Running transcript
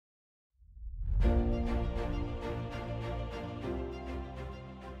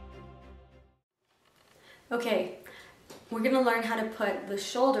Okay, we're going to learn how to put the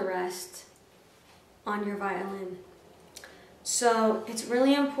shoulder rest on your violin. So it's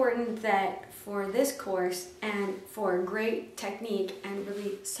really important that for this course and for great technique and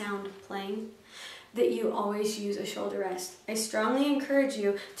really sound playing, that you always use a shoulder rest. I strongly encourage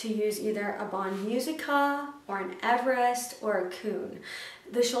you to use either a Bon Musica or an Everest or a Kuhn.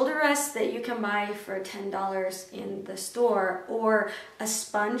 The shoulder rest that you can buy for $10 in the store, or a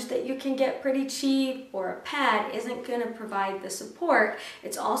sponge that you can get pretty cheap, or a pad, isn't going to provide the support.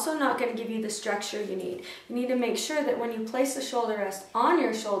 It's also not going to give you the structure you need. You need to make sure that when you place the shoulder rest on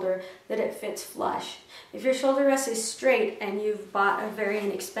your shoulder that it fits flush. If your shoulder rest is straight and you've bought a very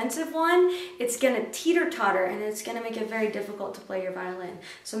inexpensive one, it's going to teeter-totter and it's going to make it very difficult to play your violin.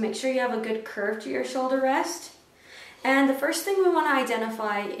 So make sure you have a good curve to your shoulder rest. And the first thing we want to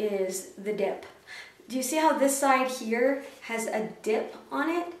identify is the dip. Do you see how this side here has a dip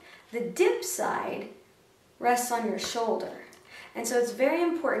on it? The dip side rests on your shoulder. And so it's very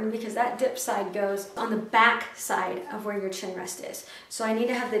important because that dip side goes on the back side of where your chin rest is. So I need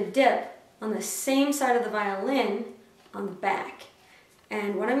to have the dip on the same side of the violin on the back.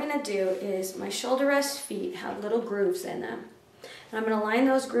 And what I'm going to do is my shoulder rest feet have little grooves in them. And I'm going to line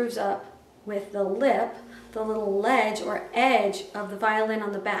those grooves up with the lip, the little ledge or edge of the violin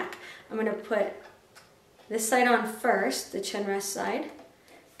on the back. I'm going to put this side on first, the chin rest side,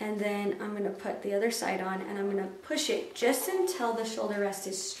 and then I'm going to put the other side on, and I'm going to push it just until the shoulder rest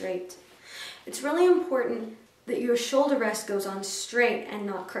is straight. It's really important that your shoulder rest goes on straight and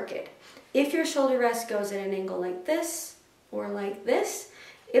not crooked. If your shoulder rest goes at an angle like this or like this,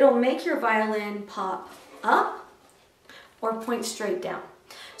 it'll make your violin pop up or point straight down.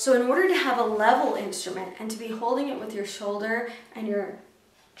 So in order to have a level instrument and to be holding it with your shoulder and your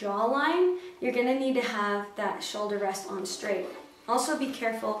jawline, you're going to need to have that shoulder rest on straight. Also be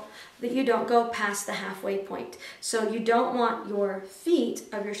careful that you don't go past the halfway point. So you don't want your feet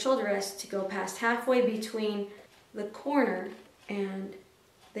of your shoulder rest to go past halfway between the corner and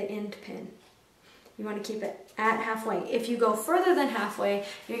the end pin. You want to keep it at halfway. If you go further than halfway,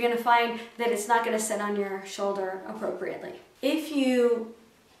 you're going to find that it's not going to sit on your shoulder appropriately. If you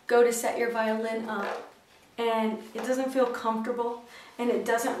go to set your violin up and it doesn't feel comfortable and it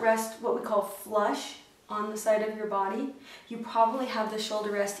doesn't rest what we call flush on the side of your body, you probably have the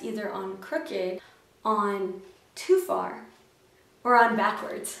shoulder rest either on crooked, on too far, or on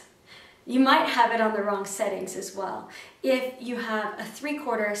backwards. You might have it on the wrong settings as well. If you have a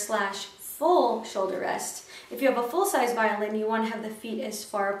 3/4/ full shoulder rest, if you have a full-size violin, you want to have the feet as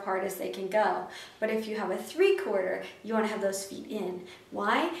far apart as they can go. But if you have a 3/4, you want to have those feet in.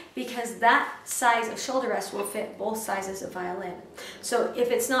 Why? Because that size of shoulder rest will fit both sizes of violin. So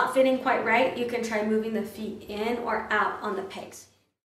if it's not fitting quite right, you can try moving the feet in or out on the pegs.